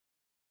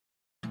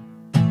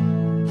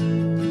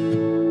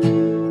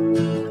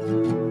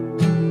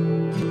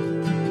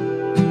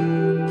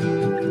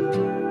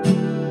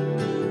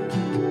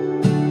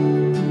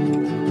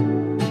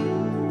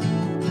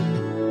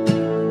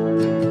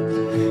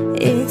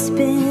It's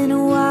been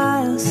a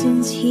while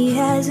since he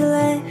has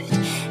left.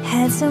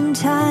 Had some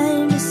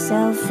time to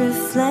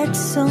self-reflect,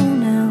 so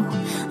now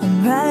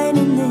I'm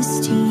writing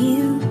this to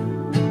you.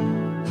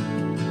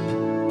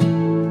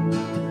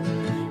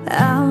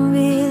 I'm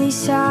really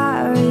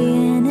sorry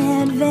in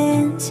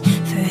advance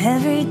for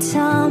every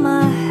time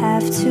I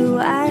have to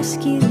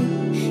ask you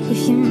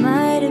if you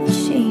might have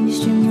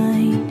changed your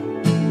mind.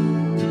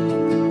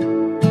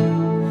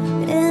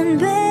 And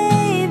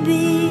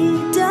baby,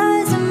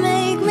 does it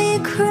make me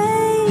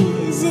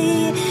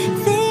crazy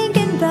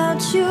thinking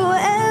about you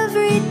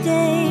every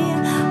day,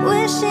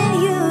 wishing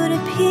you'd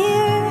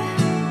appear?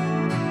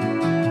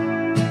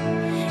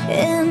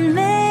 And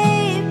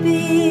maybe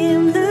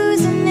I'm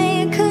losing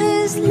it,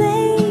 'cause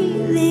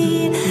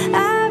lately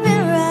I've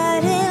been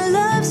writing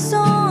love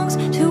songs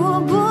to a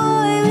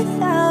boy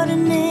without a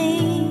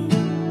name.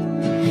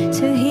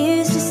 So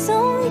here's to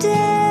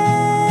someday.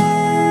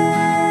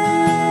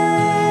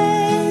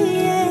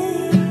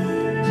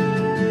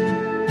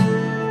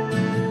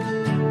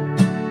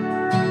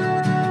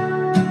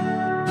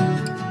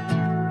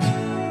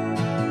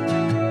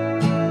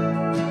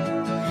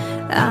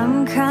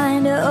 I'm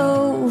kinda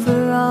over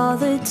all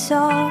the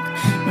talk.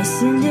 Miss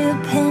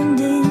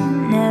Independent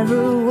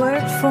never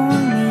worked for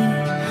me.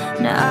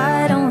 Now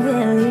I don't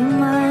really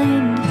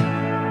mind.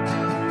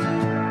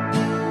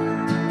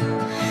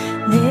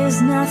 There's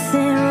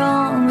nothing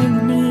wrong with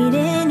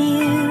needing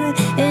you.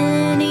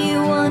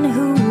 Anyone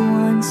who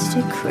wants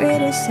to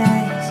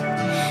criticize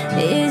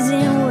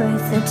isn't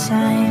worth the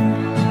time.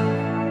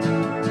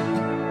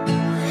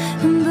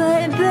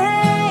 But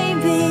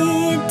baby,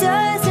 it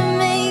doesn't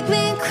make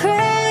me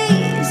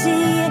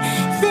crazy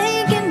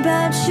thinking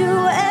about you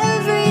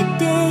every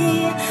day,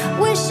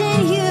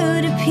 wishing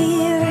you'd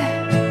appear.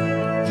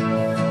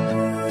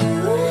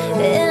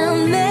 And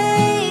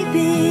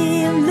maybe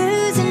I'm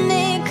losing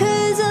it,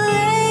 'cause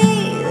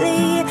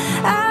lately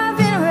I've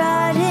been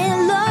writing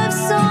love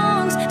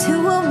songs to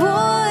a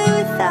boy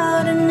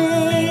without a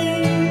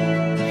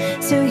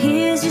name. So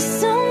here's your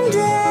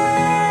someday.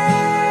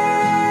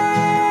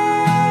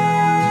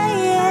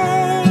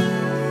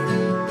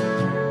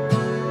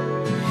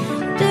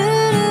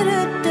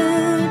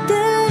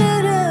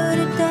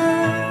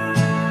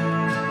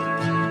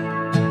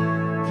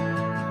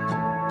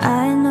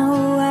 I know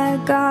I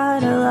got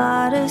a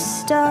lot of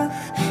stuff,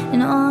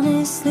 and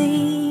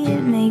honestly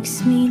it makes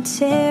me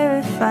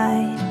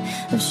terrified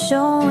of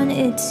showing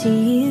it to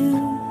you.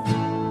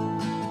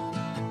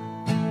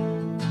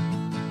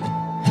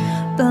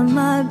 But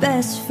my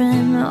best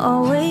friend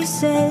always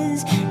says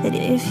that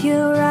if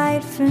you're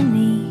right for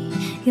me,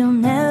 you'll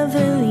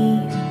never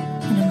leave,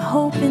 and I'm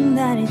hoping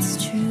that it's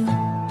true.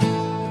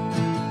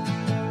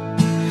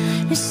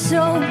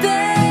 So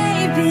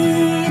baby,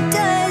 it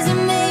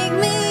doesn't make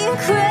me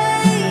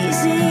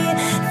crazy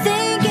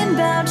thinking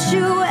about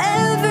you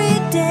every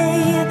day,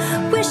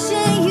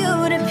 wishing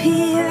you'd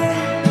appear.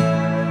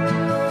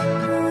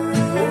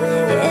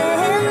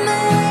 And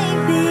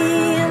maybe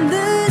I'm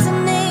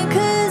losing it,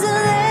 'cause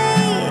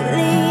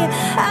lately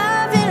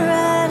I've been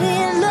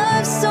writing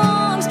love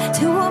songs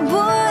to a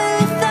boy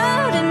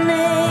without a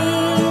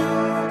name.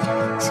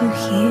 So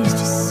here's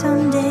just some